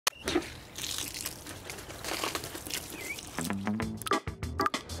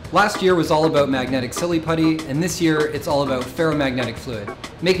Last year was all about magnetic silly putty, and this year it's all about ferromagnetic fluid.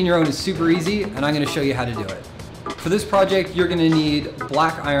 Making your own is super easy, and I'm going to show you how to do it. For this project, you're going to need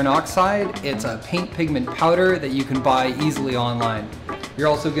black iron oxide. It's a paint pigment powder that you can buy easily online. You're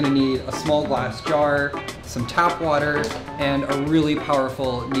also going to need a small glass jar, some tap water, and a really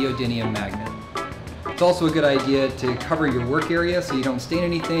powerful neodymium magnet. It's also a good idea to cover your work area so you don't stain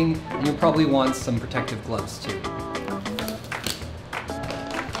anything, and you'll probably want some protective gloves too.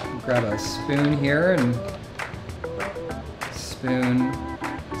 Grab a spoon here and spoon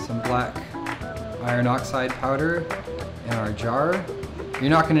some black iron oxide powder in our jar.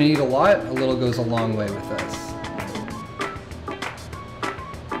 You're not going to need a lot, a little goes a long way with this.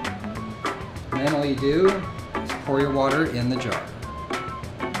 And then all you do is pour your water in the jar.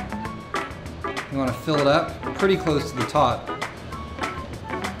 You want to fill it up pretty close to the top.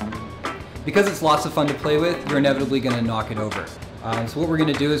 Because it's lots of fun to play with, you're inevitably going to knock it over. So what we're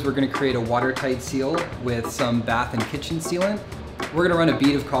going to do is we're going to create a watertight seal with some bath and kitchen sealant. We're going to run a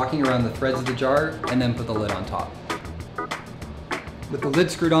bead of caulking around the threads of the jar and then put the lid on top. With the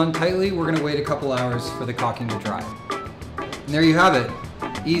lid screwed on tightly, we're going to wait a couple hours for the caulking to dry. And there you have it.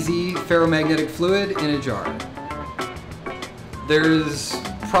 Easy ferromagnetic fluid in a jar. There's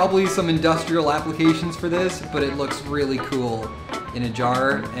probably some industrial applications for this, but it looks really cool in a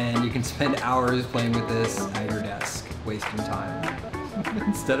jar, and you can spend hours playing with this at your desk, wasting time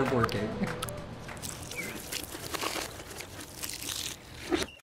instead of working.